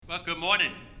Well, good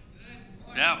morning.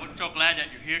 Yeah, we're so glad that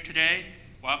you're here today.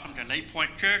 Welcome to Lake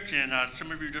Point Church, and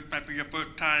some of you just might be your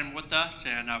first time with us,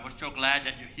 and we're so glad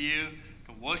that you're here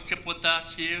to worship with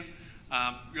us here.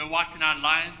 You're watching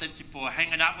online, thank you for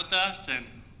hanging out with us, and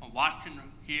watching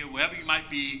here, wherever you might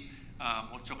be,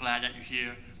 we're so glad that you're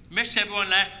here. Missed everyone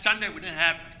last Sunday, we didn't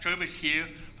have service here,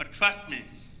 but trust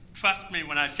me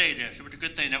when I say this, it was a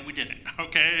good thing that we didn't,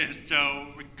 okay? So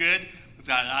we're good. We've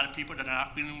got a lot of people that are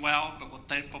not feeling well, but we're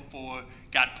thankful for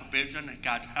God's provision and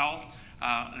God's health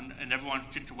and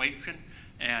everyone's situation.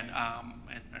 And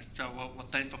so we're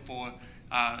thankful for,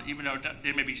 even though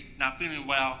they may be not feeling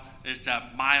well, it's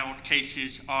mild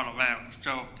cases all around.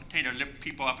 So continue to lift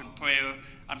people up in prayer.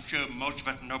 I'm sure most of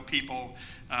us know people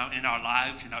in our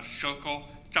lives, in our circle,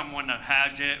 someone that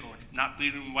has it or not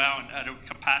feeling well in other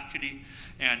capacity.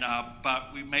 And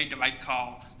but we made the right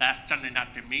call last Sunday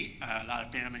not to meet. A lot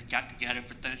of families got together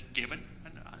for Thanksgiving,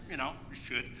 and we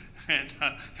should, and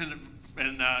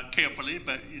carefully,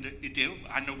 but you do.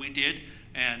 I know we did,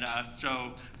 and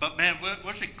but man,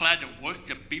 we're just glad to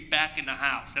worship, be back in the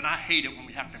house. And I hate it when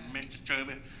we have to miss the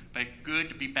service, but it's good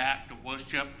to be back to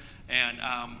worship. And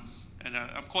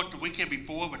of course, the weekend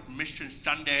before was Mission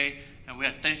Sunday, and we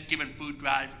had Thanksgiving food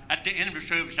drive. At the end of the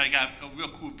service, I got a real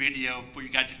cool video for you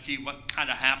guys to see what kind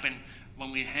of happened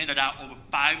when we handed out over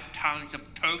 5 tons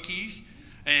of turkeys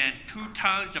and 2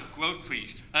 tons of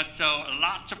groceries. So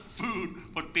lots of food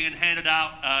was being handed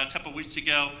out a couple of weeks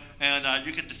ago, and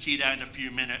you get to see that in a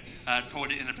few minutes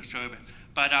toward the end of the service.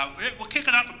 But we're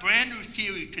kicking off a brand new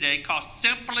series today called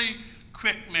Simply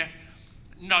Christmas.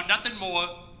 No, nothing more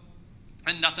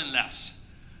and nothing less.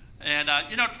 And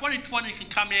 2020 can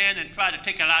come in and try to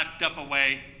take a lot of stuff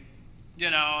away.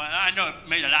 I know it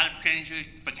made a lot of changes.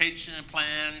 Vacation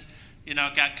plans,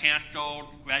 got canceled.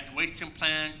 Graduation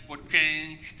plans were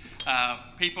changed.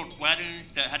 People's weddings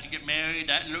that had to get married,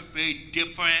 that looked very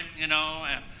different.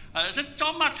 Just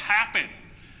so much happened.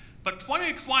 But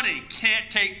 2020 can't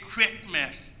take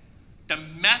Christmas, the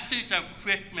message of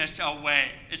Christmas, away.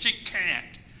 It just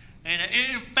can't. And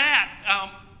in fact,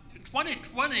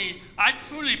 2020, I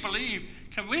truly believe,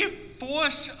 can we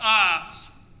force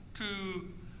us to,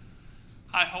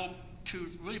 I hope, to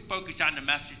really focus on the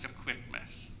message of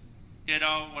Christmas.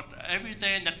 With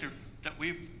everything that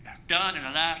we've done in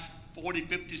the last 40,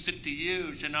 50, 60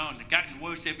 years, and it's gotten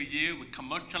worse every year. We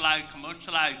commercialize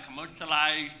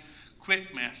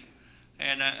Christmas.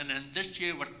 And then this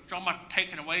year with so much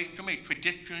taken away, so many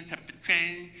traditions have to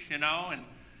change, and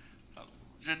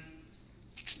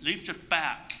just leaves us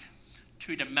back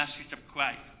to the message of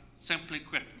Christ, simply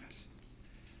Christmas.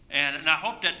 And I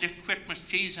hope that this Christmas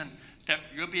season that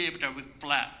you'll be able to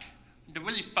reflect, to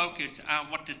really focus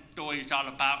on what this story is all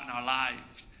about in our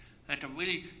lives. And to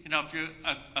really, if you're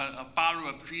a follower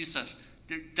of Jesus,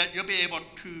 that you'll be able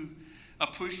to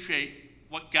appreciate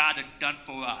what God has done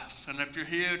for us. And if you're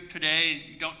here today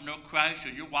and you don't know Christ, or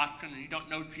you're watching and you don't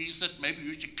know Jesus, maybe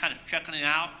you're just kind of checking it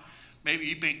out. Maybe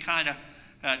you've been kind of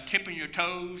tipping your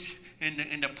toes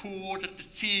in the pool just to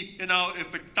see,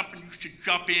 if it's something you should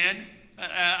jump in.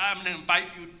 I'm going to invite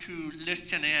you to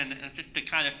listen in and just to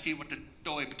kind of see what the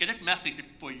story, because this message is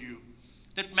for you.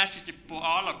 This message is for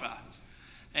all of us.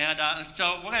 And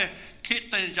so we're going to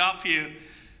kick things off here.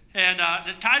 And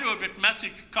the title of this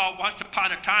message is called Once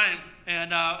Upon a Time.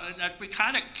 And as we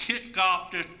kind of kick off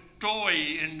the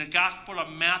story in the Gospel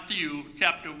of Matthew,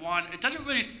 chapter 1, it doesn't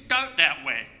really start that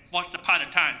way, once upon a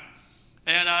time.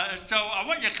 And so I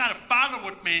want you to kind of follow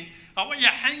with me. I want you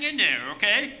to hang in there,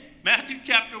 okay? Matthew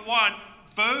chapter 1,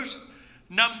 verse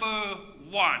number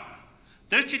 1.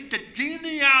 This is the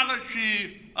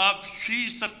genealogy of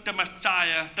Jesus the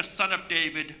Messiah, the son of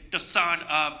David, the son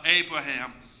of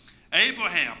Abraham.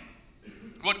 Abraham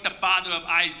was the father of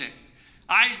Isaac.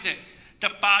 Isaac, the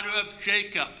father of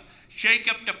Jacob.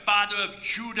 Jacob, the father of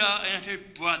Judah and his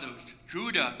brothers.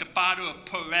 Judah, the father of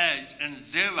Perez and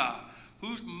Zerah,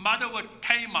 whose mother was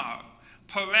Tamar.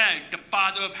 Perez, the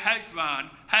father of Hezron.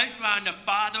 Hezron, the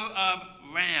father of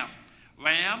Ram.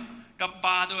 Ram, the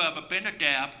father of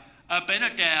Abinadab.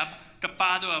 Abinadab, the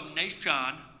father of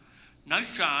Nahshon.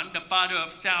 Nahshon, the father of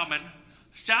Salmon.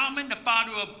 Salmon, the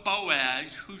father of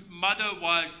Boaz, whose mother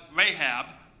was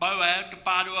Rahab. Boaz, the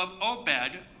father of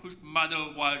Obed, whose mother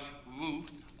was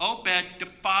Ruth. Obed, the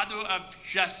father of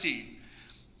Jesse.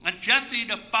 And Jesse,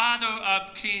 the father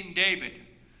of King David.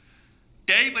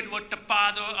 David was the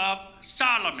father of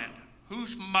Solomon,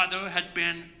 whose mother had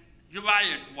been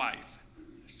Uriah's wife.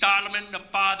 Solomon, the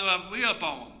father of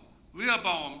Rehoboam.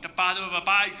 Rehoboam, the father of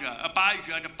Abijah.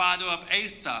 Abijah, the father of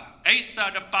Asa.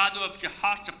 Asa, the father of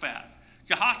Jehoshaphat.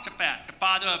 Jehoshaphat, the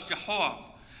father of Jehoram.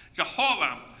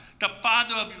 Jehoram, the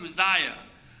father of Uzziah.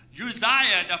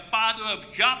 Uzziah, the father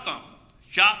of Jotham.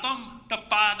 Jotham, the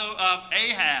father of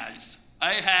Ahaz.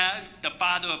 Ahaz, the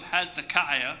father of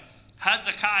Hezekiah.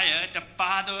 Hezekiah, the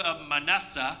father of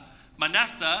Manasseh.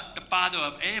 Manasseh, the father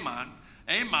of Amon.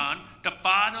 Amon, the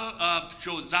father of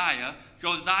Josiah.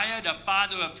 Josiah, the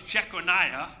father of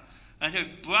Jeconiah, and his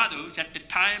brothers at the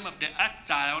time of the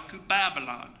exile to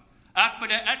Babylon. After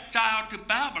the exile to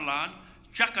Babylon,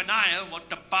 Jeconiah was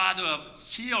the father of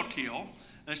Shealtiel,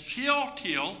 and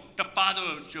Shealtiel, the father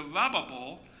of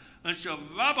Zerubbabel, and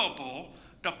Zerubbabel,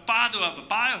 the father of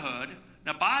Abihud,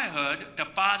 Abihud, the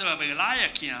father of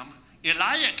Eliakim,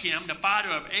 Eliakim, the father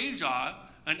of Azar,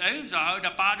 and Azar,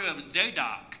 the father of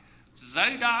Zadok,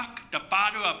 Zadok, the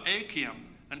father of Achim,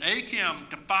 and Achim,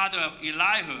 the father of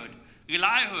Elihud,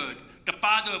 Elihud, the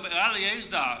father of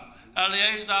Eleazar,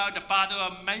 Eleazar, the father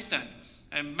of Mathan,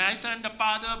 and Mathan, the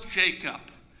father of Jacob,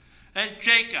 and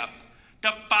Jacob,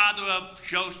 the father of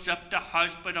Joseph, the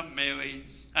husband of Mary,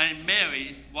 and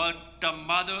Mary was the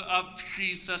mother of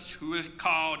Jesus, who is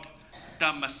called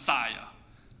the Messiah.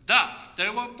 Thus,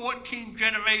 there were 14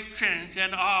 generations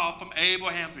in all from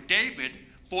Abraham to David,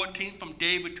 14 from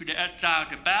David to the exile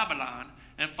to Babylon,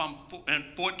 and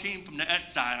 14 from the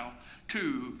exile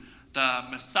to the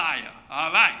Messiah.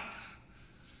 All right.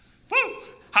 Woo!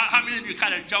 How many of you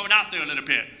kind of zone out there a little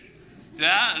bit?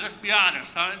 Yeah, let's be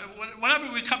honest.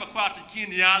 Whenever we come across the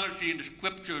genealogy in the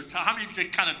scriptures, how many of you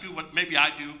just kind of do what maybe I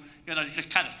do? You know, you just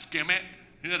kind of skim it.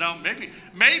 You know,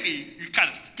 maybe you kind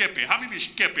of skip it. How many of you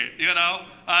skip it? You know,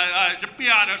 just be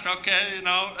honest, okay? You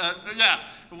know, yeah,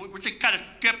 we just kind of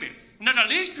skip it. Now, the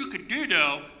least you could do,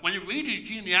 though, when you read these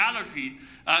genealogy,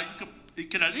 you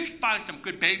can at least find some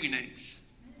good baby names.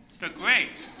 They're great.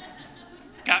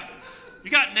 You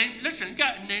got names. Listen, you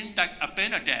got names like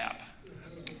Abinadab.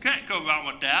 Can't go wrong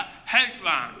with that.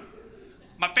 Hezron.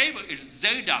 My favorite is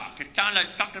Zadok. It sounds like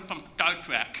something from Star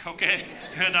Trek, okay?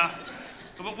 And,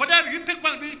 but whatever, you pick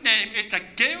one of these names, it's a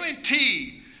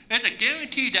guarantee. It's a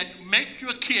guarantee that makes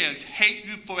your kids hate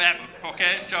you forever,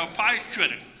 okay? So probably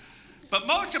shouldn't. But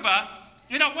most of us,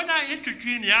 you know, we're not into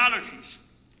genealogies,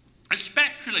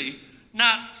 especially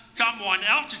not someone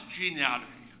else's genealogy.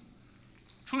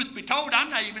 Truth be told, I'm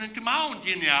not even into my own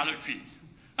genealogy.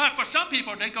 For some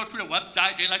people, they go to the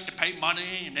website, they like to pay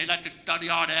money, and they like to study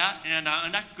all that, and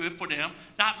that's good for them.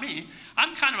 Not me.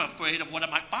 I'm kind of afraid of what I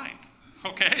might find,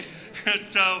 okay?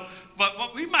 So, but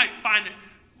what we might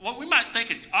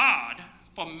think is odd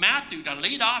for Matthew to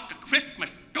lead off the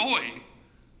Christmas story,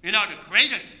 you know, the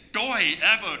greatest story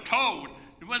ever told.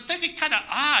 I think it's kind of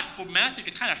odd for Matthew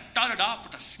to kind of start it off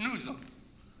with a snoozer.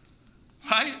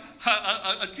 Right?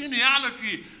 A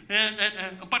genealogy,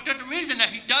 but there's a reason that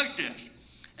he does this.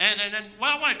 And what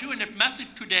I want to do in this message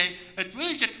today is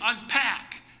really just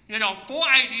unpack, you know, 4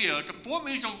 ideas, or 4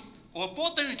 reasons, or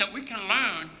 4 things that we can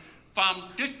learn from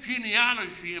this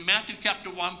genealogy in Matthew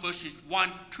chapter 1, verses 1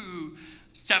 to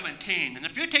 17. And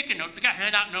if you're taking notes, we got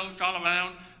handout notes all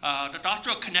around. There's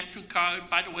also a connection card.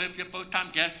 By the way, if you're a first-time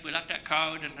guest, we like that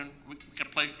card, and then we can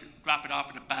drop it off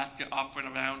in the basket, offering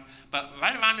around. But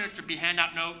right around there should be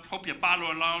handout notes. Hope you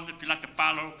follow along if you like to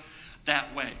follow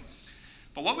that way.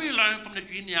 But what we learn from the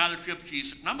genealogy of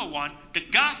Jesus, number 1, the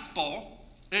gospel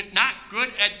is not good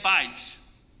advice.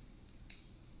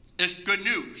 It's good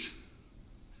news.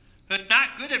 It's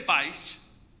not good advice.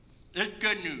 It's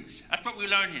good news. That's what we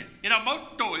learn here. You know, most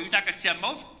stories, like I said,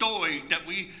 most stories that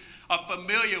we are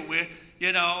familiar with,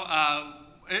 you know,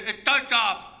 it starts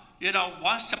off, you know,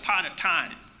 once upon a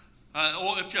time.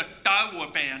 Or if you're a Star Wars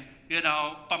fan, you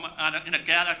know, in a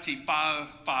galaxy far,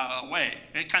 far away.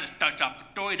 It kind of starts off the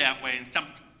story that way in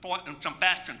some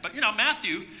fashion. But, you know,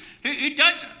 Matthew, he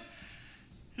doesn't.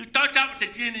 He starts out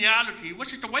with the genealogy,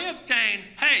 which is a way of saying,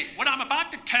 hey, what I'm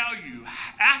about to tell you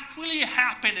actually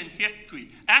happened in history,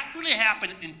 actually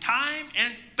happened in time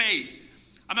and space.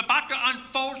 I'm about to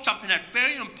unfold something that's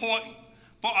very important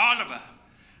for all of us.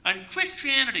 And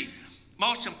Christianity's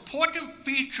most important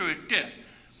feature is this,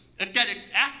 is that it's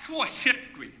actual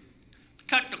history.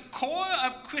 Because the core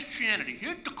of Christianity,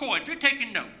 here's the core, if you're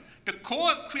taking notes, the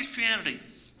core of Christianity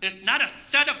is not a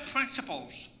set of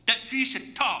principles that Jesus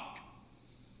taught,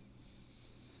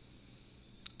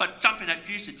 but something that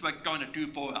Jesus was going to do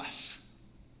for us.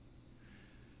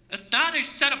 It's not a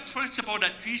set of principles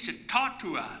that Jesus taught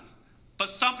to us, but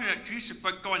something that Jesus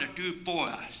was going to do for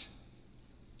us.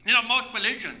 You know, most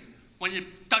religion, when you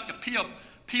start to peel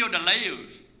the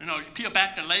layers, you know, you peel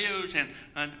back the layers,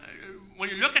 and when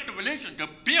you look at the religion, they're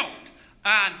built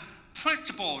on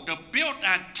principle, they're built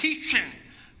on teaching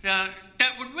that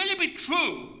would really be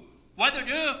true whether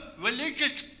their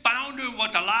religious founder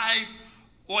was alive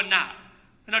or not.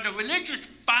 You know, the religious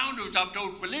founders of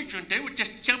those religions, they were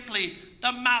just simply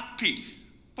the mouthpiece.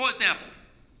 For example,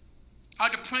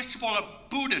 the principle of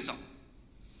Buddhism.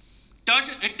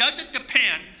 It doesn't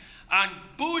depend on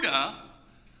Buddha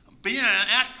being an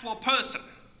actual person.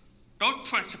 Those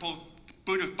principles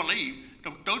Buddhists believe,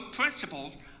 those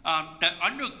principles that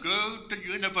undergird the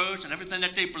universe and everything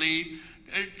that they believe,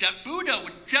 that Buddha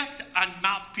was just a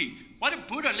mouthpiece. Whether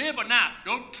Buddha lived or not,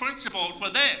 those principles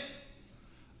were there.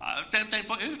 Same thing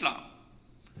for Islam.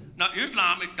 Now,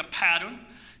 Islam is the pattern.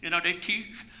 You know, they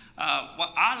teach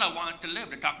what Allah wants to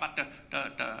live. They talk about the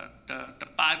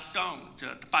 5 stones,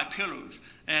 the 5 pillars.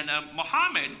 And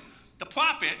Muhammad, the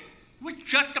prophet, was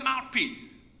just a mouthpiece.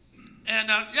 And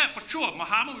yeah, for sure,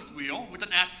 Muhammad was real, was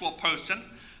an actual person.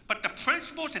 But the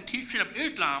principles and teaching of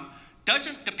Islam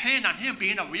doesn't depend on him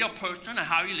being a real person and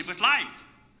how he lived his life.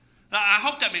 Now, I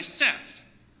hope that makes sense.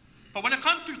 But when it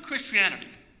comes to Christianity,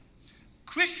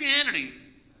 Christianity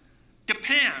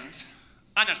depends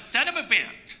on a set of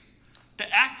events that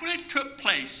actually took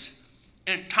place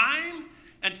in time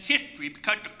and history,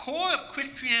 because the core of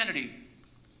Christianity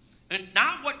is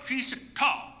not what Jesus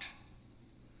taught,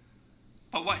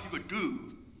 but what he would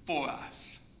do for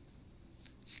us.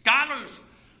 Scholars,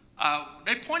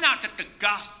 they point out that the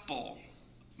gospel,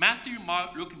 Matthew,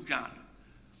 Mark, Luke, and John,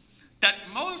 that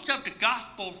most of the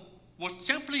gospel was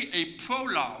simply a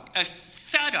prologue, a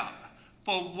setup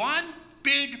for one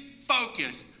big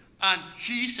focus on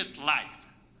Jesus' life.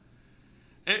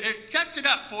 It sets it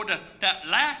up for that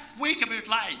last week of his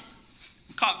life,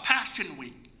 called Passion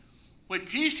Week, where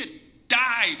Jesus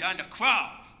died on the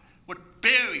cross, was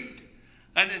buried,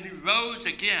 and then he rose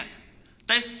again.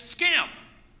 They skim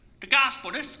the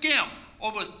gospel, they skim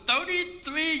over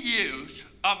 33 years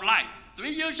of life, 3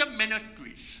 years of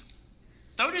ministries,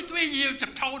 33 years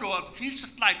of total of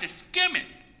Jesus' life. They skim it.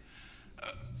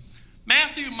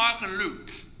 Matthew, Mark, and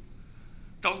Luke,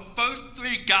 those first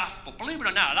 3 gospels, believe it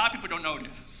or not, a lot of people don't know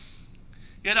this.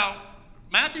 You know,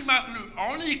 Matthew, Mark, and Luke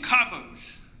only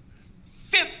covers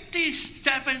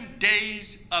 57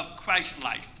 days of Christ's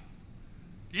life.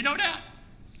 You know that?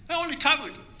 It only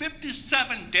covers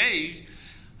 57 days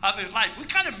of his life. We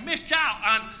kind of missed out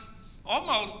on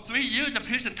almost 3 years of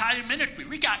his entire ministry.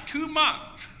 We got 2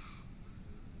 months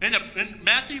in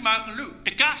Matthew, Mark, and Luke.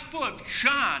 The Gospel of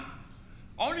John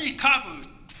only covers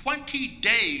 20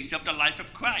 days of the life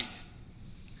of Christ.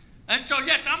 And so,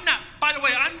 yes, by the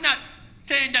way, I'm not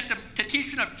saying that the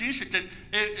teaching of Jesus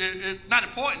is not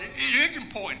important. It is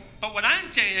important. But what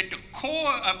I'm saying is the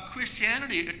core of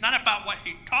Christianity is not about what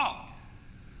he taught.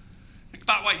 It's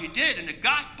about what he did. And the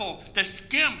gospel that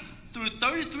skimmed through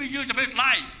 33 years of his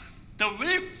life, to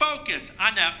really focus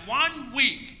on that 1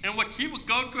 week in which he would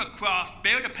go to a cross,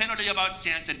 bear the penalty of our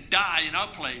sins, and die in our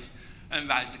place, and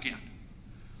rise again.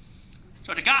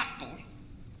 So the gospel,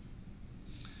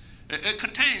 it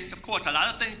contains, of course, a lot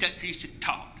of things that Jesus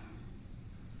taught.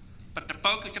 But the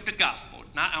focus of the gospel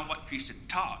is not on what Jesus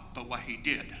taught, but what he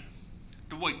did.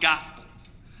 The word gospel.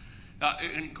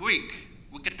 In Greek,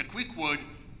 we get the Greek word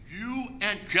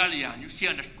euangelion. You see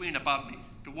on the screen above me.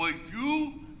 The word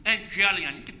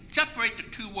euangelion. You can separate the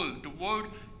 2 words. The word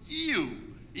eu,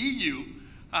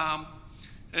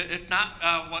 it's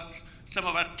not what some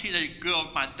of our teenage girls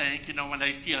might think, you know, when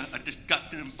they see a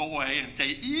disgusting boy and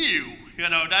say, ew. You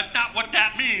know, that's not what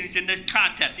that means in this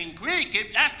context. In Greek,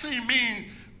 it actually means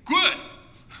good,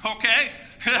 okay?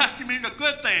 It actually means a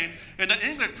good thing. In the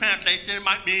English translation, it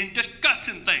might mean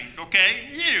disgusting things, okay?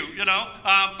 You know.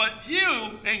 But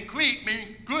you in Greek means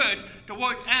good. The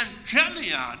word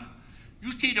angelion,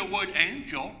 you see the word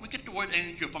angel. We get the word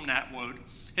angel from that word.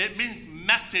 It means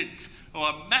message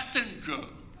or messenger.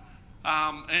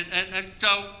 And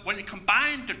so when you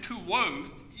combine the 2 words,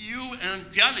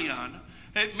 euangelion,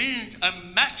 it means a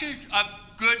message of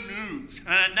good news,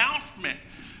 an announcement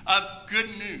of good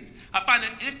news. I find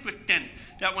it interesting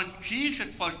that when Jesus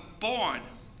was born,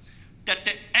 that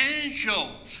the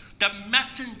angels, the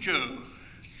messengers,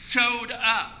 showed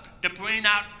up to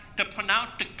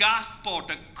pronounce the gospel,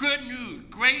 the good news,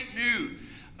 great news,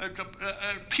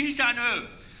 peace on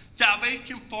earth,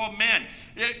 salvation for men.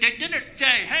 They didn't say,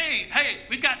 hey,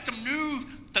 we got some news,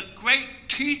 the great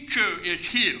teacher is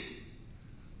here.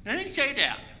 They didn't say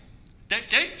that.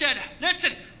 They said,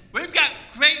 listen, we've got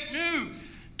great news.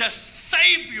 The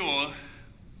Savior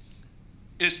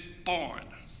is born.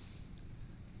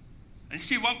 And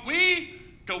see, what we,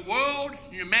 the world,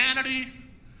 humanity,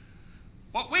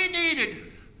 what we needed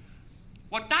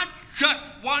was not just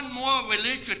one more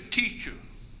religious teacher.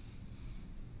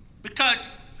 Because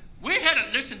we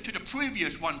hadn't listened to the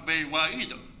previous one very well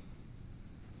either.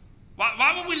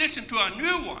 Why would we listen to a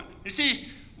new one? You see,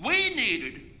 we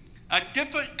needed a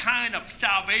different kind of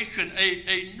salvation,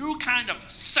 a new kind of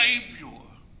Savior.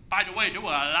 By the way, there were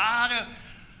a lot of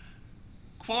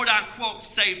quote-unquote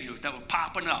saviors that were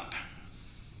popping up.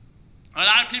 A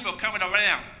lot of people coming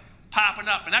around, popping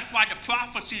up. And that's why the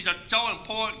prophecies are so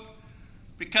important,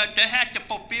 because they had to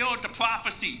fulfill the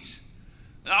prophecies.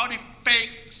 All these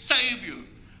fake saviors.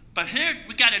 But here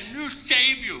we got a new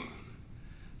Savior.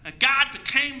 And God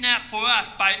became that for us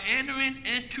by entering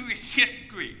into his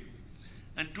history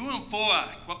and doing for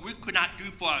us what we could not do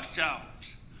for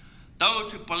ourselves.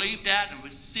 Those who believe that and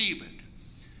receive it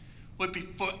would be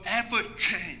forever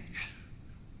changed.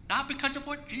 Not because of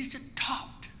what Jesus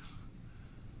taught,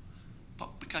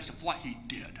 but because of what he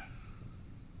did.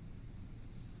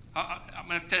 I'm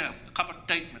going to tell you a couple of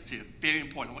statements here, very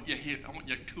important. I want you to hear, I want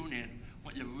you to tune in. I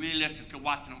want you to really listen. If you're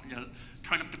watching, I want you to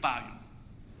turn up the volume.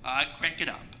 All right, crank it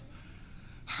up.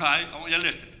 All right, I want you to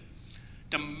listen.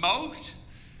 The most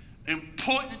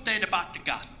important thing about the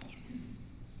gospel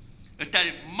is that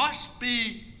it must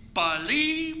be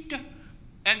believed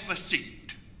and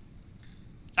received,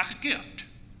 like a gift.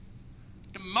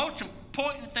 The most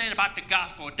important thing about the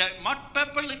gospel is that it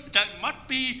must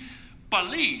be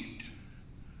believed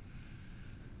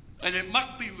and it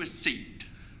must be received.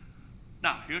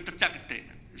 Now, here's the second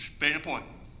statement. It's very important.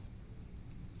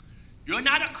 You're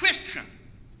not a Christian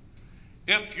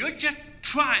if you're just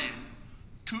trying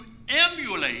to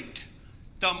emulate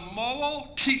the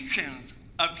moral teachings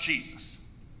of Jesus.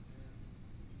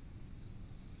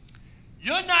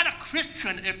 You're not a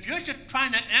Christian if you're just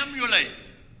trying to emulate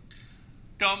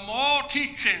the moral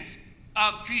teachings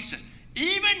of Jesus.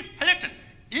 Even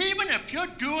if you're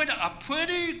doing a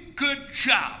pretty good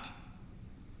job,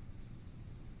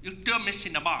 you're still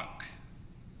missing the mark.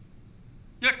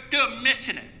 You're still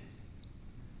missing it.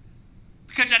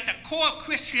 Because at the core of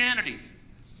Christianity,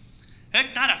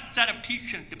 it's not a set of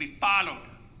teachings to be followed,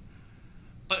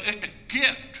 but it's the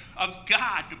gift of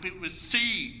God to be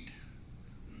received.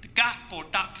 The gospel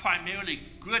is not primarily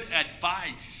good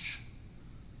advice.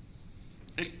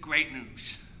 It's great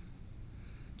news.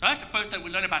 So that's the first thing we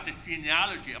learn about this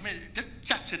genealogy. I mean, this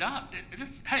sets it up.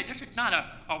 Hey, this is not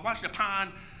a once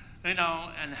upon, and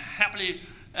happily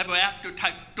ever after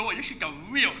type story. This is a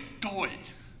real story.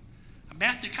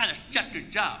 Matthew kind of set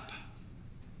this up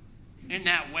in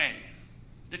that way.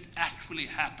 This actually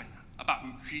happened about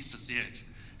who Jesus is.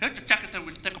 Here's the second thing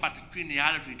we think about the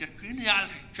genealogy. The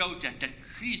genealogy shows that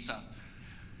Jesus,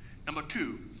 number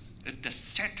two, is the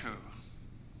center.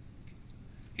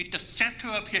 He's the center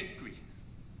of history.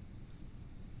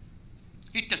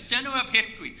 He's the center of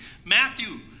history.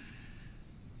 Matthew,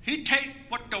 he takes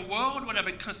what the world would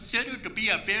have considered to be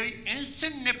a very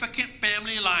insignificant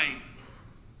family line,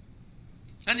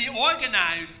 and he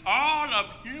organized all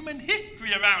of human history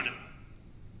around it.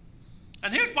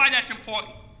 And here's why that's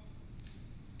important.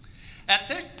 At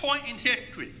this point in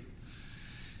history,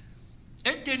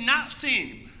 it did not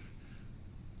seem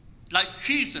like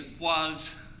Jesus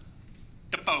was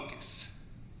the focus.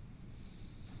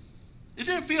 It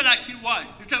didn't feel like he was.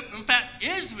 In fact,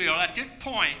 Israel at this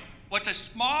point was a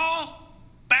small,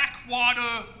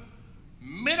 backwater,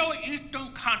 Middle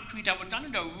Eastern country that was under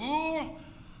the rule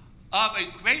of a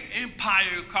great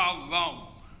empire called Rome.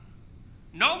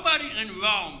 Nobody in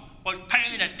Rome was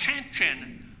paying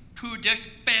attention to this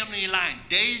family line.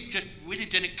 They just really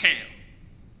didn't care.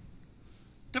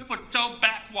 This was so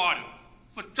backwater,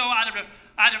 was so out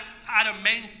of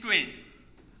mainstream.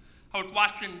 I was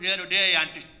watching the other day on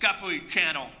Discovery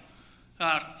Channel,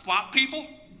 Swamp People.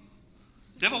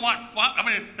 You ever watch? I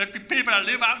mean, there's people that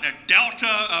live out in the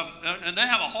Delta, and they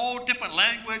have a whole different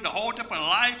language, a whole different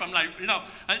life. I'm like,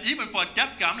 and even for a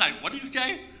deaf guy, I'm like, what do you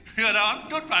say? I'm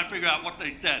still trying to figure out what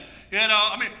they said.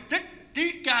 I mean,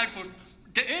 these guys were,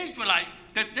 the Israelites,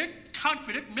 this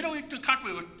country, this Middle Eastern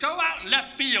country was so out in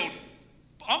left field,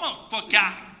 almost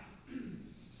forgotten.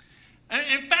 And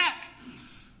in fact,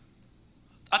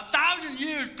 1,000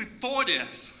 years before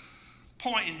this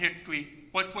point in history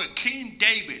was when King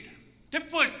David, this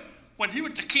was when he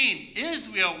was the king,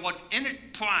 Israel was in its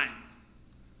prime.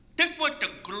 This was the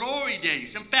glory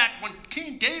days. In fact, when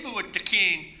King David was the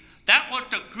king, that was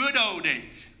the good old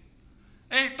days.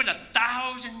 It's been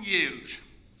 1,000 years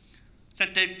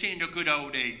since they've seen the good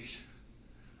old days.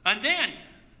 And then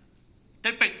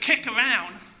they've been kicked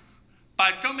around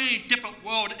by so many different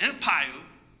world empires.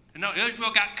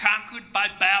 Israel got conquered by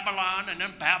Babylon, and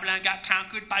then Babylon got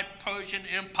conquered by Persian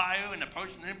Empire, and the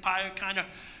Persian Empire kind of,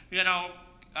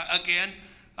 again,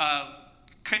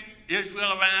 kicked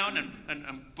Israel around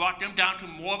and brought them down to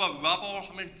more of a rubble.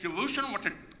 I mean, Jerusalem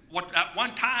was at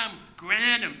one time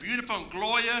grand and beautiful and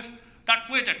glorious. That's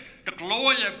where the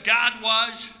glory of God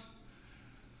was.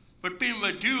 was being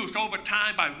reduced over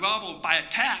time by rubble, by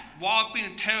attack, walls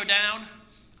being torn down.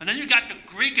 And then you got the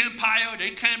Greek Empire, they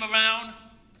came around.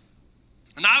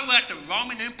 And now we're at the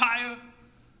Roman Empire.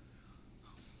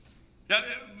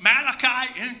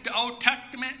 Malachi in the Old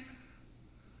Testament,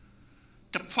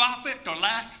 the prophet, the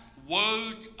last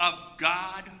words of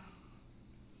God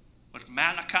was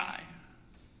Malachi.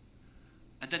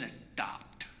 And then it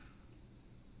stopped.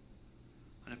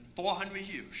 And 400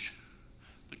 years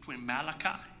between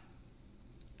Malachi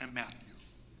and Matthew.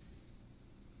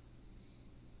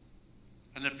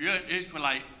 And if you're an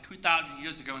Israelite 2,000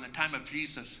 years ago in the time of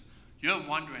Jesus, you're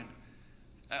wondering,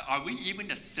 are we even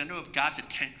the center of God's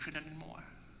attention anymore?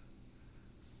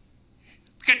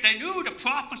 Because they knew the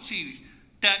prophecies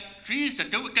that Jesus,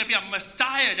 there was going to be a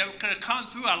Messiah that was going to come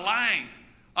through a line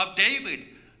of David,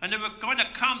 and they were going to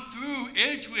come through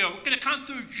Israel, going to come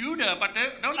through Judah, but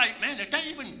they're like, man, is that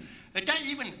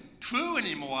even true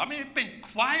anymore? I mean, it's been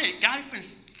quiet. God's been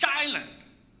silent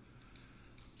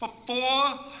for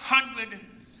 400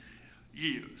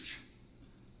 years.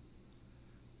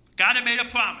 God had made a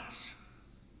promise.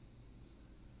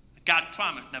 God's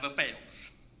promise never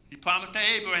fails. He promised to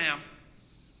Abraham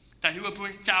that he would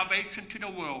bring salvation to the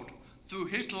world through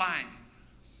his line,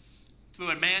 through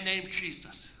a man named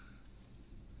Jesus.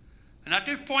 And at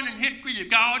this point in history, you've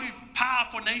got all these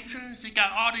powerful nations, you've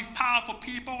got all these powerful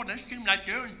people, and it seems like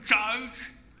they're in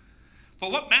charge.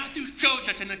 But what Matthew shows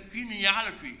us in the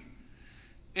genealogy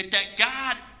is that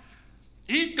God,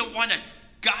 he's the one that's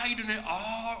guiding it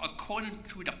all according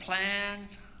to the plan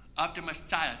of the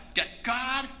Messiah. That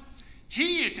God,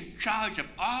 he is in charge of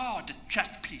all the chess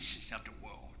pieces of the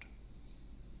world.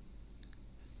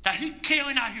 That he's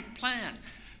carrying out his plan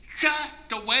just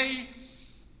the way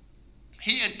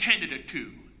he intended it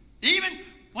to. Even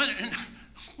when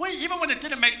it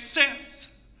didn't make sense.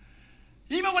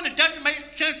 Even when it doesn't make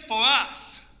sense for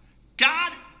us.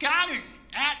 God is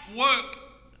at work.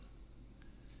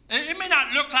 It may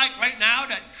not look like right now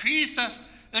that Jesus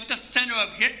is the center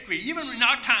of history, even in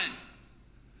our time.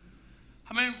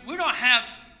 I mean, we don't have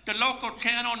the local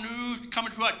channel news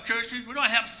coming to our churches. We don't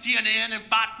have CNN and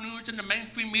Fox News and the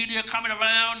mainstream media coming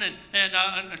around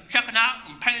and checking out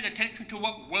and paying attention to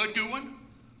what we're doing.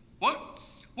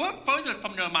 We're further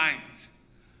from their minds.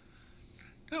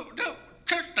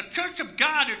 The church of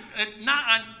God is not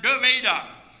on their radar.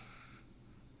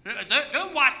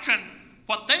 They're watching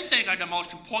what they think are the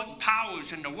most important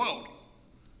powers in the world.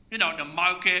 You know, the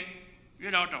market, you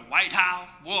know, the White House,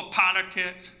 world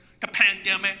politics, the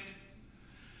pandemic.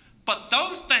 But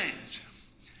those things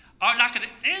are like an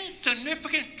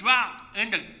insignificant drop in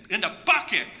the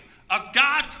bucket of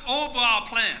God's overall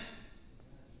plan.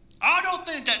 All those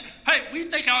things that, hey, we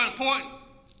think are important.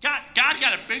 God's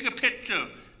got a bigger picture,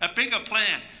 a bigger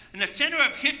plan. And the center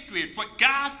of history is what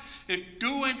God is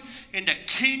doing in the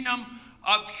kingdom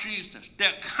of Jesus, the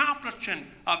accomplishing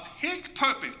of his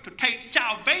purpose to take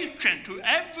salvation to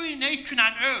every nation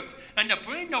on earth and to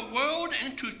bring the world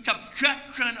into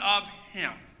subjection of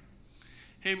him.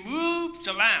 He moves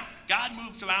around. God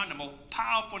moves around the most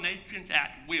powerful nations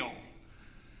at will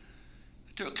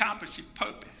to accomplish his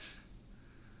purpose.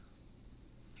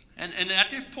 And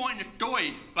at this point in the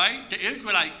story, right, the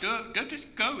Israelites, they're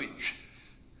discouraged.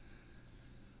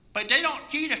 But they don't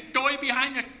see the story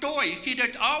behind the story. You see,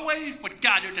 there's always, with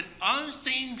God, there's an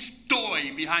unseen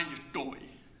story behind the story.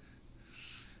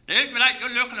 The Israelites, they're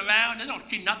looking around. They don't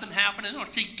see nothing happening. They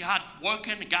don't see God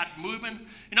working and God moving.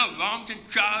 You know, Rome's in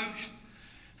charge.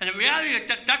 And the reality is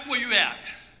that that's where you're at.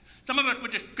 Some of us were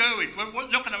discouraged. We're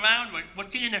looking around. We're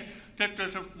seeing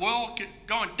the world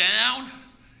going down.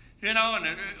 You know,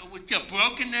 and with the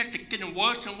brokenness, it's getting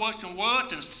worse and worse and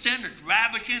worse, and sin is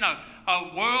ravaging our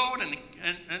world, and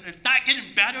it's not getting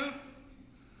better.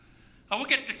 And we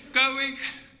get discouraged,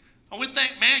 and we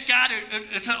think, man, God,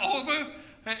 it's over.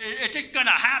 It's just going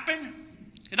to happen.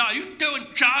 You know, are you still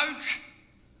in charge?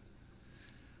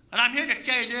 And I'm here to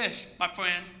say this, my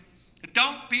friend.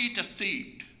 Don't be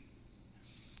deceived.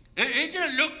 It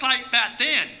didn't look like back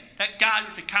then that God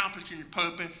was accomplishing his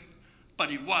purpose, but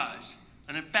he was.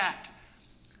 And in fact,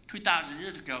 2,000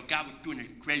 years ago, God was doing his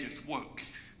greatest work.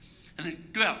 And he's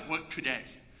doing that work today.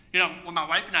 You know, when my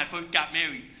wife and I first got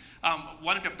married,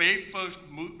 one of the very first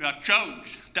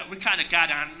shows that we kind of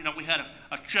got on, you know, we had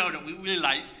a show that we really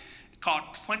liked called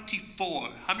 24.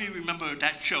 How many remember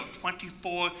that show,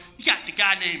 24? You got the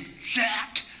guy named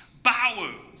Jack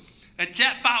Bauer. And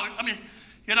Jack Bauer, I mean,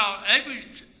 you know,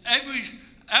 every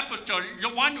episode,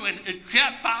 you're wondering, is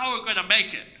Jack Bauer going to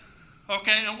make it?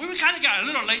 Okay, and we kind of got a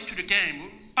little late to the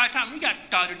game. By the time we got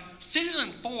started, season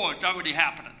 4 is already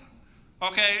happening.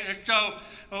 Okay, and so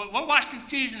we're watching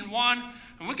season 1,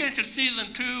 and we're getting to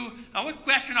season 2, and we're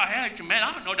scratching our heads. Man,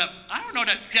 I don't know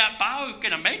that Jack Bauer is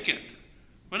gonna make it.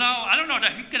 You know, I don't know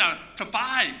that he's gonna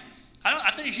survive.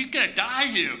 I think he's gonna die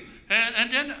here.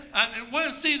 And then we're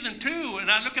in season 2, and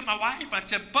I look at my wife. I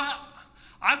said, but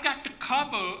I've got the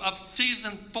cover of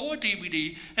season 4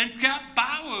 DVD, and Jack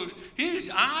Bauer,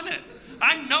 he's on it.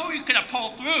 I know he's gonna pull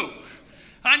through.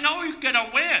 I know he's gonna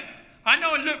win. I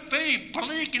know it looked very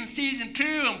bleak in season 2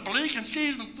 and bleak in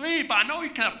season 3, but I know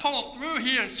he's going to pull through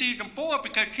here in season 4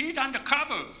 because he's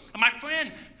undercover. And my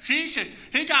friend Jesus,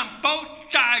 he's on both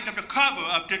sides of the cover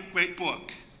of this great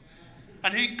book.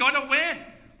 And he's going to win.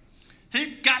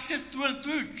 He's got this through and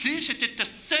through. Jesus is the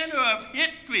center of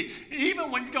history. Even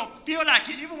when you don't feel like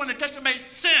it, even when it doesn't make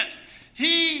sense,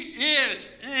 he is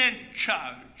in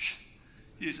charge.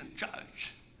 He is in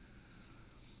charge.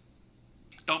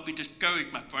 Don't be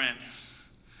discouraged, my friend.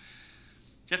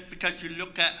 Just because you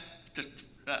look at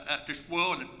this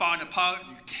world and falling apart and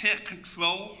you can't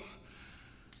control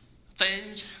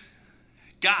things,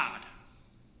 God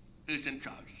is in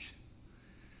charge.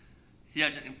 He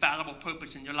has an infallible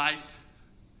purpose in your life,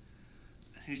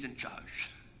 and he's in charge.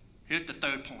 Here's the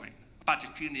third point about the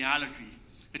genealogy,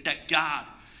 is that God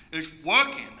is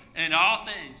working in all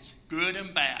things, good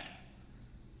and bad,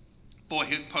 for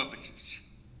his purposes.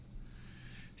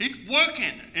 He's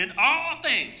working in all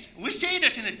things. We see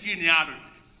this in the genealogy.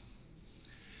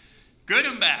 Good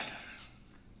and bad.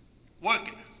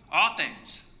 Working all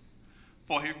things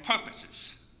for his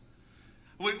purposes.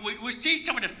 We see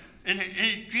some of this in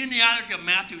the genealogy of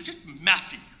Matthew. It's just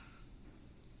messy.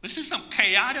 This is some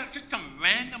chaotic, just some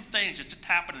random things that's just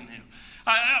happening here.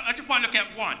 I just want to look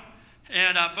at one.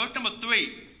 And verse number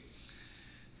 3.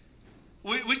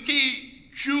 We see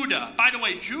Judah. By the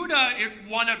way, Judah is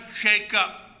one of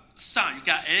Jacob's sons. You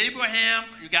got Abraham,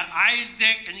 you got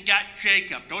Isaac, and you got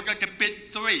Jacob. Those are the big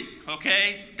three,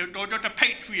 okay? Those are the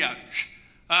patriarchs.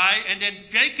 All right? And then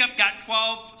Jacob got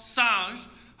 12 sons,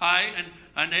 all right?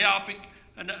 And they all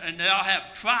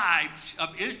have tribes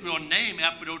of Israel named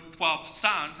after those 12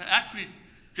 sons. Actually,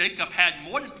 Jacob had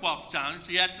more than 12 sons.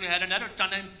 He actually had another son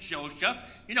named Joseph.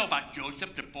 You know about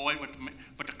Joseph, the boy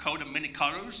with the coat of many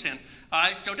colors. And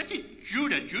so this is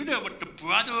Judah. Judah was the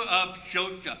brother of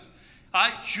Joseph.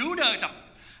 Judah is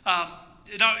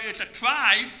it's a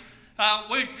tribe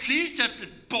where Jesus is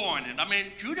born in. I mean,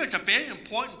 Judah is a very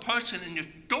important person in the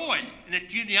story, in the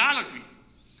genealogy.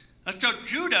 And so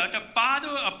Judah, the father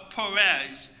of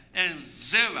Perez and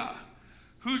Zerah,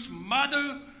 whose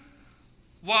mother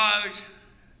was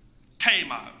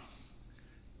Tamar.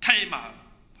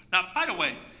 Now, by the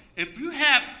way, if you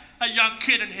have a young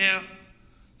kid in here,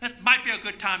 that might be a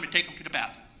good time to take him to the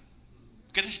bathroom.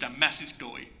 Because this is a messy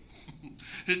story.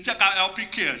 Just check out LP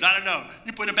Kids. I don't know.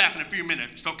 You put it back in a few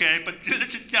minutes, okay? But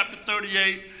Genesis chapter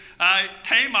 38,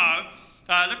 Tamar,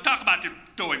 let's talk about the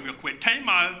story real quick.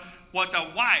 Tamar was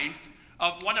a wife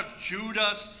of one of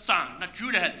Judah's sons. Now,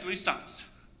 Judah had 3 sons.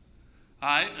 All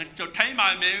right? And so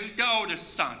Tamar married the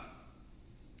oldest son.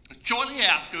 And shortly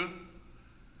after,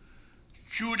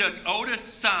 Judah's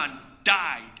oldest son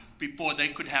died before they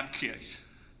could have kids.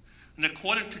 And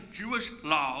according to Jewish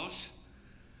laws,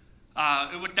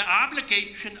 it was the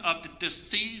obligation of the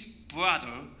deceased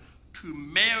brother to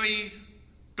marry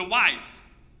the wife.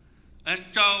 And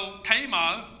so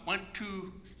Tamar went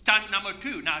to son number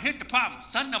 2. Now, here's the problem.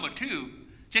 Son number 2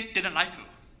 just didn't like her.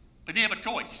 But he didn't have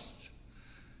a choice.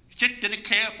 He just didn't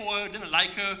care for her, didn't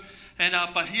like her. And,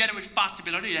 but he had a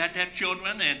responsibility. He had to have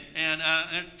children. And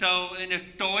so in this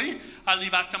story, I'll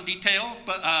leave out some detail.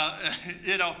 But,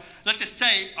 let's just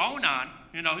say Onan,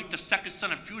 he's the second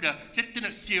son of Judah, just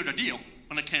didn't seal the deal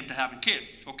when it came to having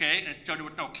kids, okay? And so there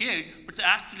was no kids, which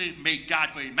actually made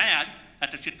God very mad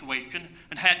at the situation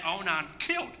and had Onan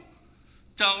killed.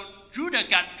 So Judah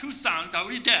got 2 sons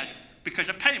already dead because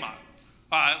of Tamar.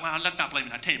 Well, let's not blame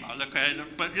it on Tamar, okay?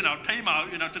 But, Tamar,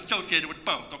 it's associated with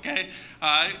both, okay? All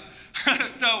right?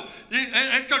 So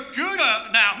Judah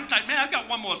now, he's like, man, I've got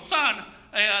one more son,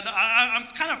 and I'm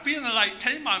kind of feeling like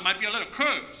Tamar might be a little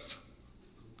cursed.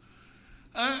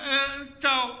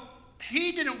 So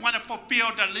he didn't want to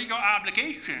fulfill the legal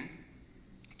obligation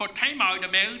for Tamar to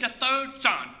marry the 3rd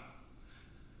son.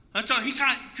 And so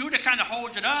Judah kind of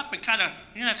holds it up and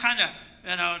let's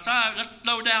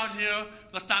slow down here.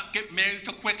 Let's not get married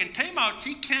so quick. And Tamar,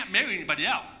 she can't marry anybody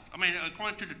else. I mean,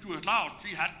 according to the Jewish laws,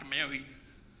 she has to marry,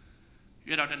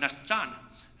 the next son.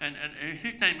 And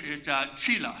his name is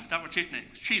Shelah. That was his name,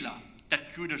 Shelah.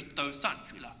 That's Judah's 3rd son,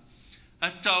 Shelah.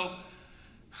 And so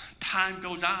time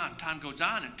goes on,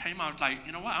 and Tamar's like,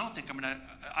 you know what? I don't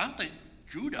think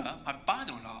Judah, my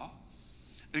father-in-law,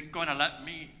 is going to let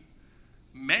me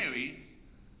marry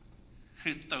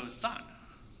his third son.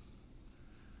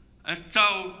 And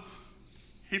so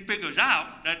he figures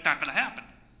out that's not going to happen.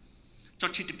 So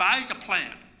she devised a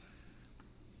plan.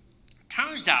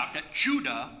 Turns out that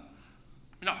Judah,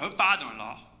 her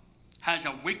father-in-law, has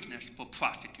a weakness for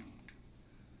prostitutes.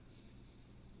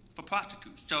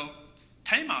 So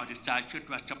Tamar decides to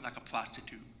dress up like a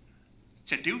prostitute,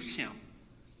 seduce him,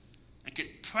 and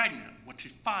get pregnant with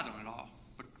his father-in-law,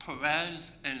 with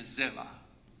Perez and Zerah.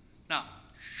 Now,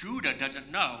 Judah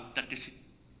doesn't know that this is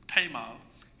Tamar,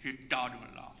 his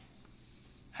daughter-in-law.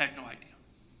 Has no idea.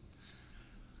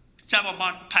 Several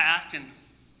months pass, and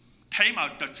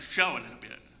Tamar starts to show a little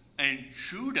bit, and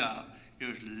Judah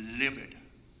is livid.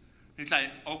 He's like,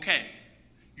 okay,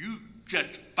 you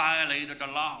just violated the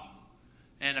law,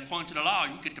 and according to the law,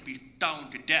 you get to be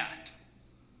stoned to death.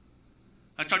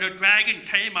 And so they're dragging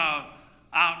Tamar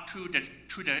out to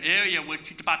the area where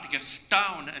she's about to get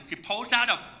stoned, and she pulls out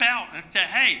a belt and says,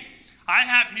 hey, I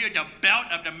have here the belt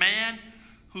of the man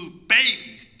whose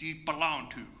babies these belong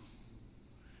to.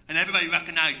 And everybody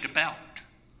recognized the belt.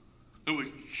 It was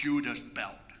Judah's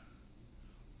belt.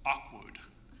 Awkward.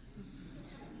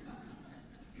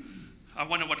 I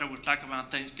wonder what it was like around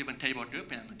Thanksgiving table at your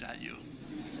family that year.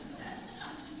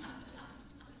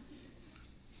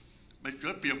 Makes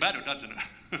you feel better, doesn't it?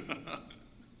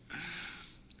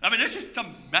 I mean, this is some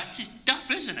messy stuff,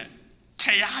 isn't it?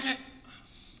 Chaotic.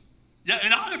 Yeah,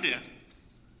 in all of this,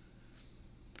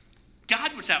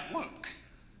 God was at work,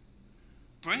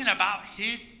 bringing about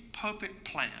his perfect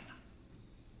plan.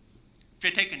 If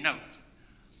you're taking notes,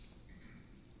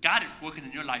 God is working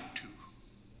in your life too,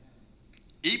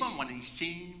 even when he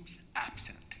seems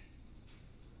absent.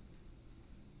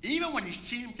 Even when he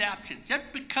seems absent, just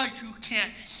because you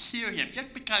can't hear him,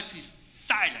 just because he's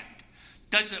silent,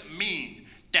 doesn't mean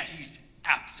that he's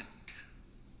absent.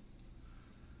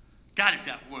 God is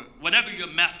at work. Whatever your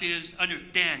mess is,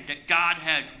 understand that God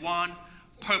has one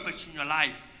purpose in your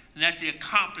life, and that's to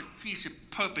accomplish his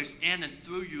purpose in and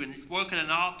through you, and he's working in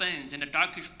all things, in the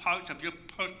darkest parts of your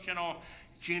personal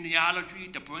genealogy,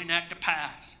 to bring that to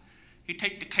pass. He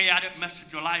takes the chaotic mess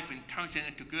of your life and turns it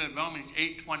into good. Romans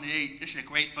 8:28. This is a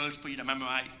great verse for you to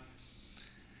memorize.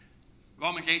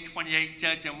 Romans 8:28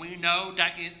 says, and we know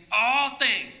that in all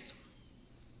things,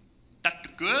 that the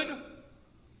good,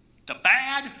 the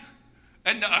bad,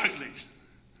 and the ugly,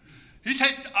 he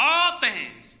takes all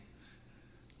things.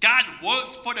 God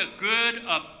works for the good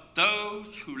of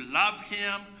those who love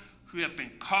him, who have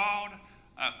been called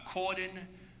according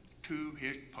to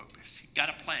his purpose. He's got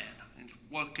a plan, and he's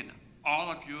working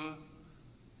all of your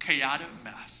chaotic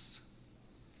mess,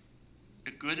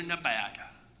 the good and the bad,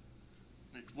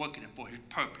 and he's working it for his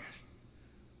purpose.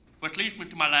 Which leads me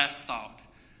to my last thought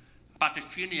about the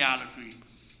genealogy.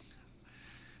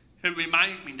 It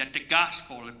reminds me that the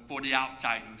gospel is for the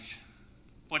outsiders,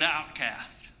 for the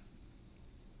outcasts.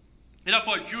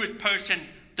 For a Jewish person,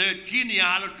 their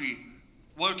genealogy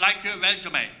was like their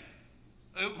resume.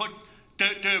 It was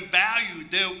their value,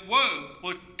 their worth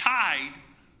was tied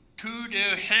to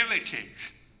their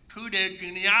heritage, to their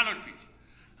genealogy.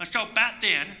 And so back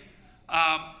then,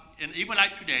 and even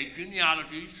like today,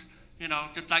 genealogies,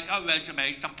 just like our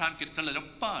resume, sometimes gets a little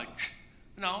fudge.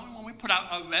 When we put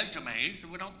out our resumes,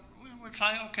 we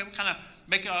say, okay, we kind of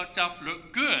make ourselves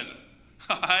look good,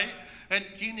 all right? And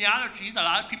genealogies, a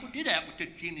lot of people did that with their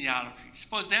genealogies.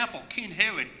 For example, King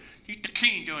Herod, he's the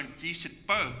king during Jesus'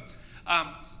 birth.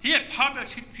 He had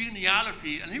published his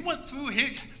genealogy, and he went through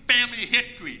his family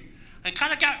history and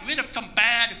kind of got rid of some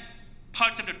bad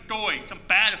parts of the story, some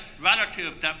bad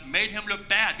relatives that made him look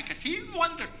bad, because he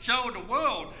wanted to show the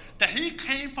world that he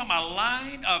came from a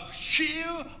line of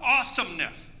sheer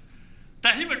awesomeness,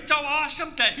 that he was so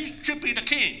awesome that he should be the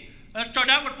king. And so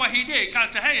that was what he did. He kind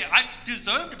of said, hey, I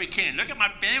deserve to be king. Look at my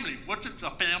family. What's a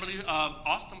family of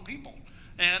awesome people?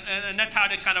 And that's how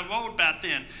they kind of rolled back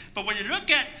then. But when you look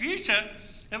at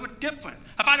Jesus, it was different.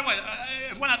 By the way,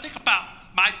 when I think about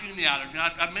my genealogy,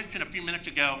 I mentioned a few minutes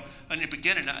ago in the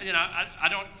beginning,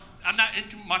 I'm not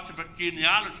into much of a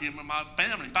genealogy in my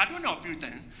family, but I do know a few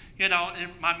things. In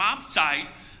my mom's side,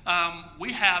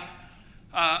 we have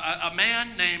a man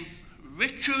named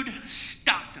Richard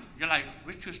Stockton. You're like,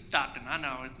 Richard Stockton. I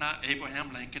know, it's not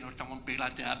Abraham Lincoln or someone big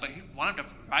like that, but he's one of the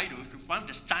writers, one of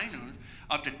the signers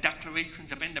of the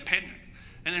Declarations of Independence.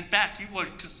 And in fact, he was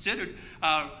considered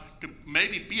to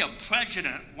maybe be a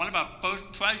president, one of our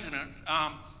first presidents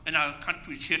in our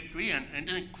country's history, and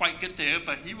didn't quite get there,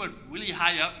 but he was really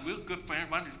high up, real good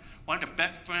friend, one of the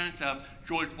best friends of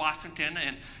George Washington,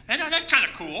 and that's kind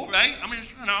of cool, right? I mean,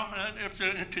 if you're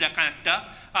into that kind of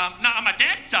stuff. Now, on my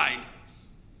dad's side,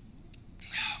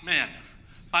 man,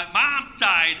 My mom's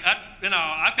side,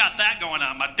 I've got that going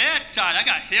on. My dad's side, I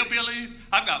got hillbillies,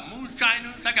 I've got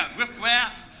moonshiners, I got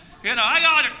riffraff. I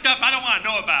got all the stuff I don't want to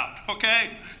know about, okay?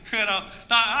 Now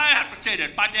I have to say this.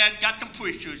 My dad got some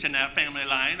preachers in that family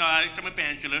line, some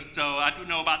evangelists, so I do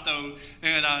know about those.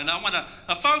 And I want to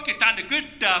focus on the good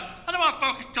stuff. I don't want to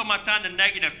focus so much on the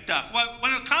negative stuff.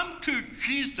 When it comes to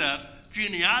Jesus'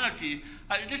 genealogy,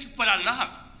 this is what I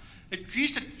love.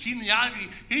 Jesus' genealogy,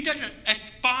 he doesn't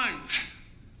expunge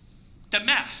the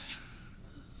mess.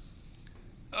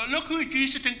 Look who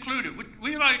Jesus included.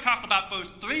 We already talked about verse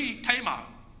 3, Tamar,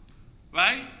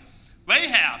 right?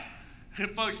 Rahab, in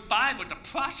verse 5, was a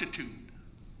prostitute.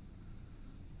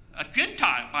 A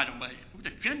Gentile, by the way. She was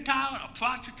a Gentile and a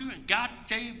prostitute, and God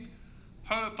saved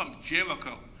her from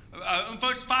Jericho. In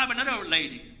verse 5, another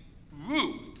lady,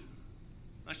 Ruth.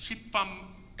 She's from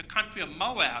the country of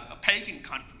Moab, a pagan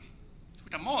country. She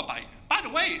was a Moabite. By the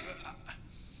way,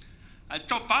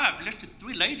 so far I've listed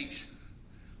 3 ladies,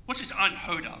 which is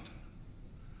unheard of.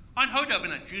 Unheard of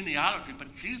in a genealogy,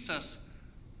 but Jesus,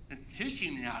 in his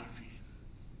genealogy,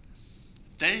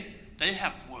 they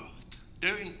have worth.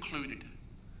 They're included.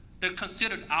 They're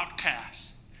considered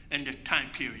outcasts in this time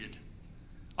period.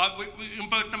 In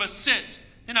verse number 6,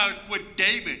 with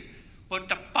David, was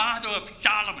the father of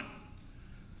Solomon,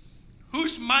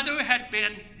 whose mother had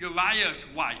been Uriah's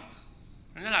wife.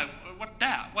 And what's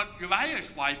that? Well,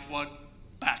 Uriah's wife was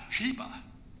Bathsheba.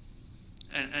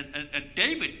 And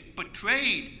David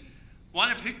betrayed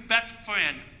one of his best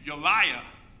friends, Uriah,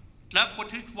 slept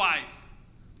with his wife.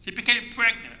 She became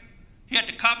pregnant. He had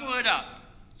to cover it up.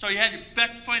 So he had his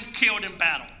best friend killed in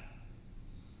battle.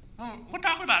 We're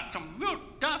talking about some real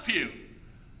stuff here.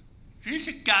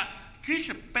 Jesus'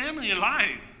 family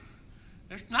line.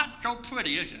 It's not so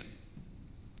pretty, is it?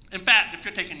 In fact, if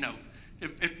you're taking notes,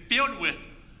 it's filled with,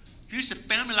 Jesus'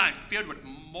 family line is filled with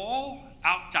moral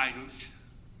outsiders.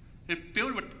 It's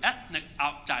filled with ethnic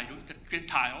outsiders, the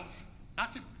Gentiles,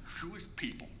 not the Jewish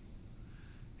people.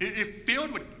 It's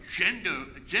filled with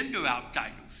gender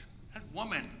outsiders. That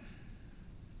woman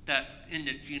that in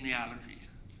this genealogy.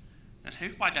 And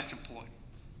here's why that's important.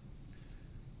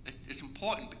 It's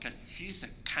important because Jesus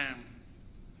came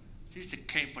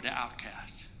for the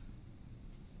outcast.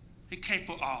 He came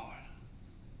for all.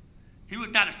 He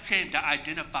was not ashamed to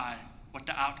identify with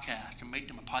the outcast and make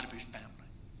them a part of his family.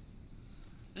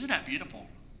 Isn't that beautiful?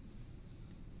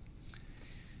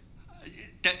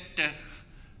 The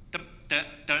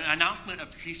announcement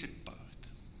of Jesus' birth,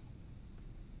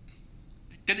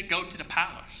 it didn't go to the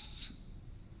palace.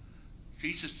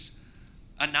 Jesus'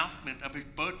 announcement of his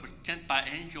birth was sent by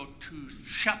angel to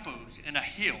shepherds in a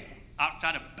hill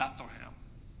outside of Bethlehem.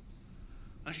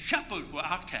 The shepherds were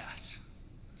outcasts.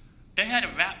 They had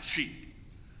a rap sheet.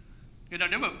 Some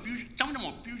of them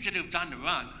were fugitives on the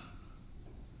run.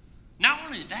 Not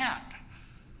only that,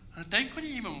 they couldn't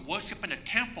even worship in the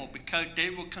temple because they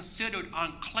were considered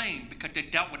unclean because they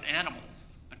dealt with animals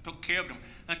and took care of them.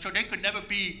 And so they could never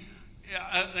be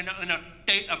in a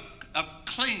state of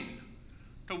clean.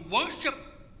 To worship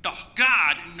the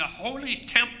God in the holy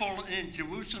temple in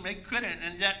Jerusalem, they couldn't,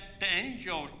 and yet the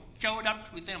angel showed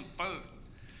up to them first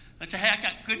and said, hey, I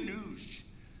got good news.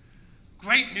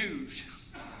 Great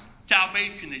news.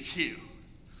 Salvation is here.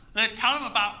 And they tell them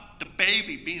about the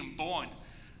baby being born.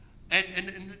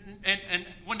 And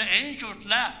when the angels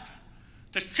left,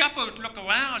 the shepherds look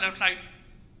around and it's like,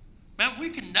 man, we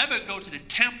can never go to the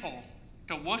temple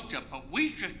to worship, but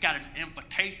we just got an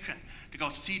invitation to go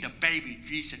see the baby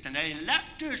Jesus. And they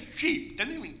left their sheep. They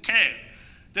didn't even care.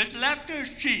 They left their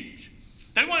sheep.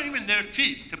 They weren't even their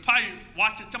sheep. They're probably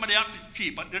watching somebody else's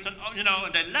sheep. But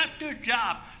and they left their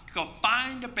job to go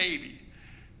find the baby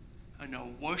and to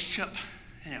worship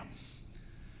him.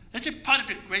 This is part of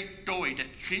the great story that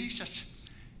Jesus,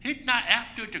 he's not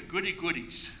after the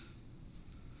goody-goodies.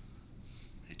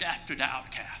 He's after the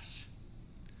outcasts.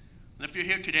 And if you're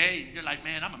here today and you're like,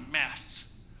 man, I'm a mess.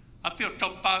 I feel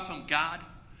so far from God.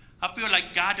 I feel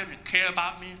like God doesn't care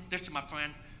about me. Listen, my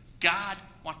friend, God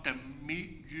wants to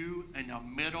meet you in the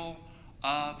middle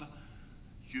of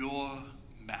your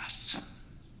mess.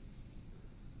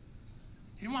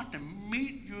 He wants to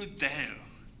meet you there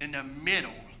in the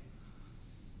middle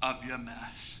of your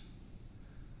mess.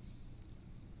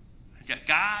 And yet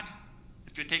God,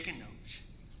 if you're taking notes,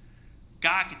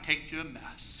 God can take your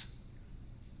mess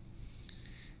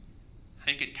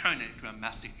and can turn it into a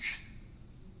message.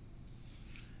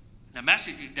 And the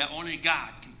message is that only God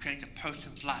can change a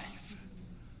person's life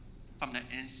from the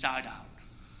inside out.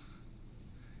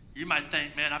 You might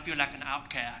think, man, I feel like an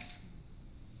outcast.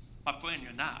 My friend,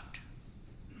 you're not.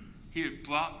 He has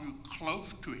brought you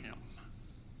close to him.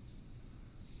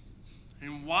 He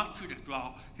wants you to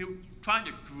draw. He's trying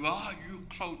to draw you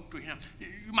close to him.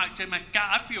 You might say, my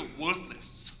God, I feel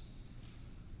worthless.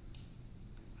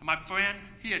 And my friend,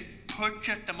 he has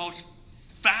purchased the most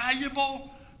valuable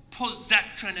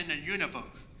possession in the universe.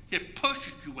 He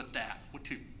purchased you with that, with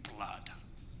his blood.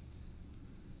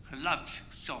 He loves you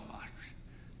so much.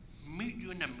 Meet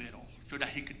you in the middle so that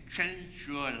he could change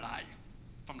your life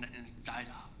from the inside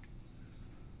out.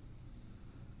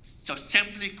 So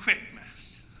simply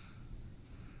Christmas,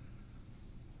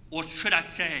 or should I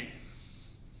say,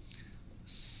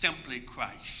 simply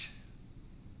Christ.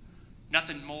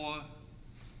 Nothing more,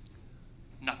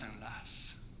 nothing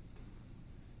less.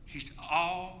 He's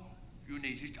all you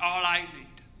need. He's all I need.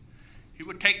 He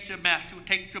will take your mess. He will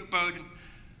take your burden.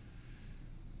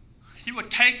 He will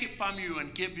take it from you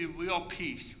and give you real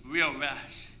peace, real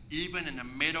rest, even in the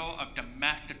middle of the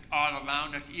mess that's all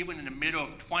around us, even in the middle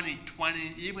of 2020,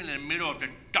 even in the middle of the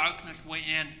darkness we're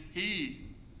in. He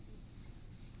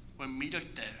will meet us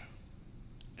there.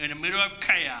 In the middle of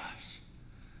chaos,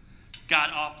 God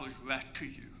offers rest to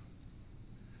you.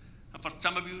 And for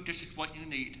some of you, this is what you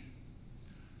need.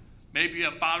 Maybe you're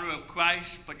a follower of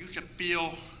Christ, but you should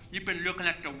feel, you've been looking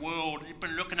at the world, you've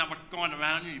been looking at what's going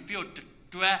around you, you feel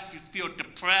distressed, you feel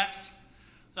depressed.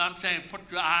 So I'm saying put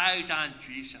your eyes on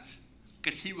Jesus,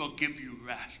 because he will give you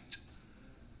rest.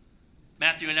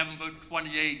 Matthew 11, verse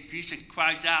 28, Jesus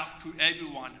cries out to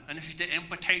everyone, and this is the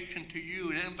invitation to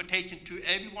you, the invitation to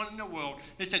everyone in the world,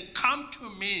 is to come to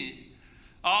me,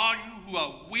 all you who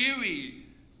are weary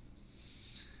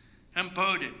and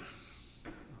burdened,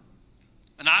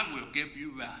 and I will give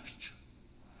you rest.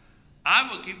 I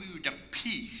will give you the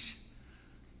peace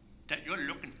that you're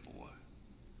looking for.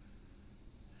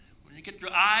 When you get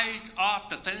your eyes off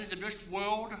the things of this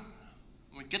world,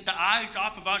 when you get the eyes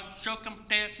off of our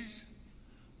circumstances,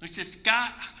 it's just,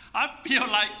 God, I feel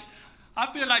like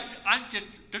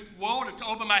this world is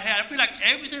over my head. I feel like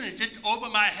everything is just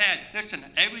over my head. Listen,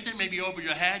 everything may be over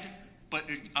your head, but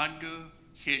it's under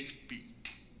his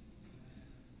feet.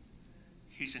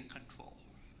 He's in control.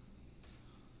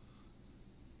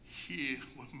 He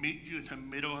will meet you in the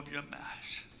middle of your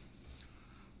mess.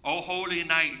 Oh, Holy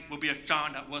Night will be a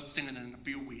song that we're singing in a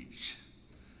few weeks.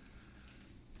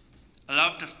 I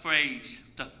love the phrase,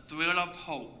 the thrill of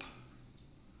hope.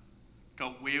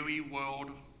 The weary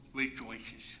world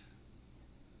rejoices.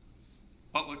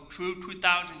 What was true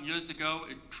 2,000 years ago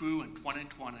is true in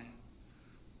 2020.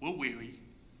 We're weary,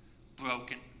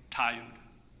 broken, tired.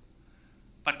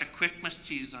 But the Christmas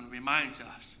season reminds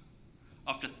us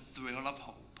of the thrill of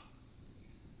hope.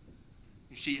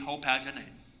 You see, hope has a name.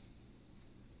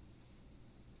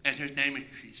 And his name is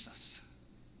Jesus.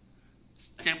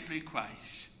 Simply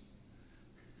Christ.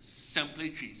 Simply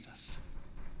Jesus.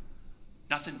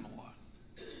 Nothing more.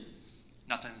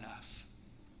 Nothing less.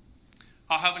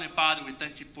 Our Heavenly Father, we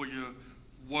thank you for your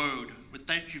word. We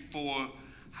thank you for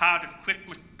how the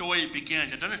Christmas story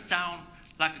begins. It doesn't sound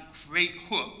like a great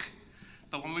hook,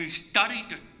 but when we study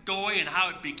the story and how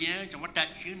it begins and what that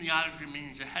genealogy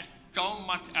means, it has so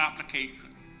much application.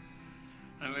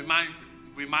 And it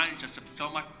reminds us of so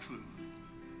much truth,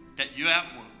 that you're at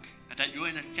work, and that you're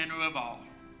in the center of all,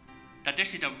 that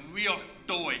this is a real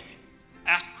story,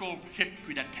 actual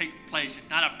history that takes place. It's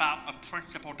not about a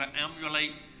principle to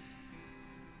emulate,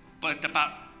 but it's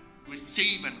about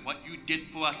receiving what you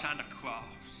did for us on the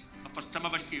cross. And for some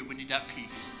of us here, we need that peace.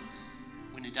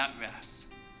 We need that rest.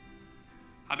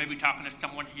 I may be talking to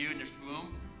someone here in this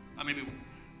room. I may be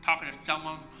talking to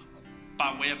someone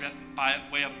by way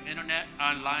of internet,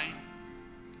 online.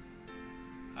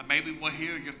 Maybe we're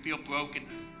here, you feel broken.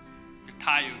 You're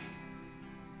tired.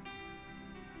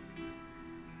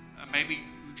 Maybe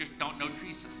you just don't know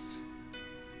Jesus.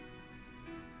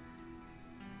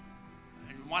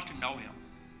 And you want to know him.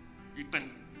 You've been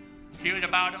hearing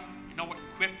about him. You know what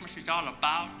Christmas is all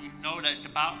about. You know that it's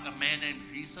about a man named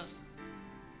Jesus.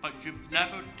 But you've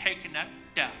never taken that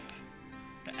step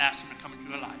to ask him to come into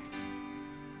your life,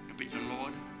 to be your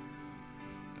Lord,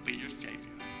 to be your Savior.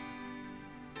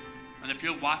 And if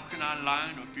you're watching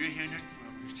online or if you're here in this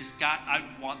room, it's just, God, I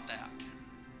want that.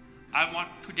 I want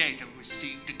today to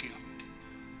receive the gift.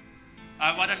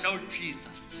 I want to know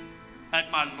Jesus as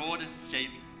my Lord and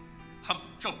Savior. I'm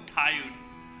so tired.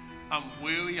 I'm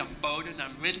weary, I'm burdened,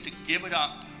 I'm ready to give it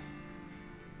up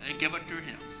and give it to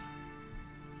him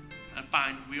and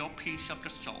find real peace of the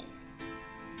soul.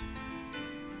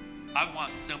 I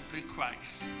want simply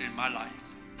Christ in my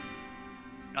life.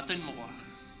 Nothing more,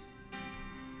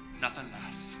 nothing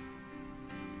less.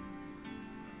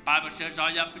 The Bible says all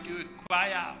you have to do is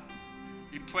cry out.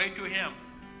 You pray to him.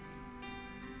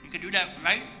 You can do that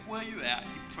right where you're at.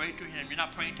 You pray to him. You're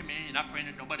not praying to me. You're not praying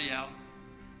to nobody else.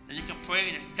 And you can pray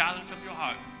in the silence of your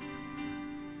heart.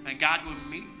 And God will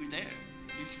meet you there.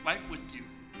 He's right with you.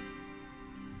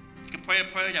 You can pray a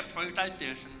prayer that prays like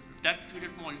this. And if that's you this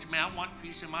morning, you say, man, I want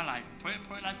peace in my life. Pray a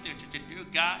prayer like this. You say, dear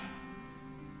God,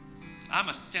 I'm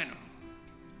a sinner.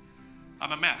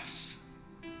 I'm a mess.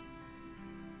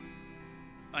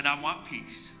 And I want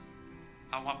peace.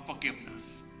 I want forgiveness.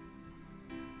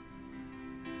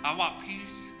 I want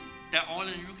peace that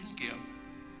only you can give.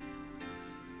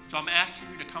 So I'm asking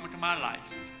you to come into my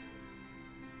life.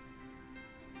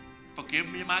 Forgive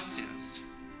me my sins.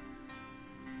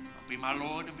 Be my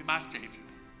Lord and be my Savior.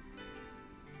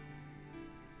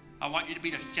 I want you to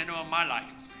be the center of my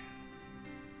life.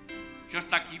 Just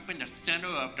like you've been the center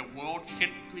of the world's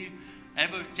history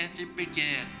ever since it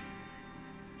began.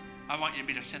 I want you to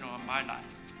be the center of my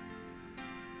life.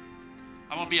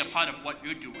 I want to be a part of what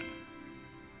you're doing.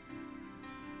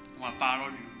 I want to follow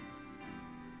you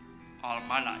all of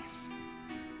my life.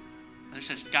 And it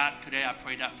says, God, today I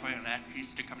pray that prayer and ask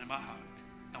Jesus to come into my heart.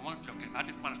 I want to, I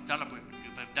just want to celebrate with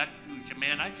you. But if that's you, say,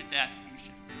 man, I just ask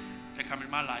you to come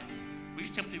into my life. Will you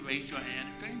simply raise your hand?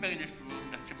 Is there anybody in this room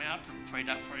that say, man, I just pray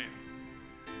that prayer?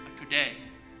 But today,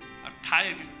 I'm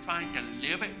tired of just trying to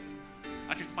live it.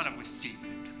 I just want to receive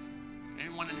it.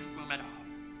 Anyone in this room at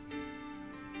all?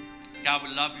 God,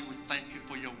 we love you. We thank you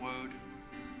for your word.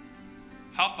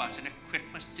 Help us in the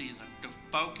Christmas season to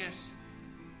focus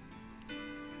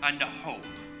on the hope.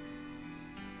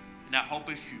 And that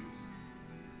hope is you.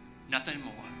 Nothing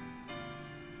more.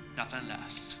 Nothing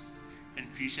less. In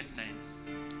Jesus' name,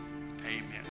 amen.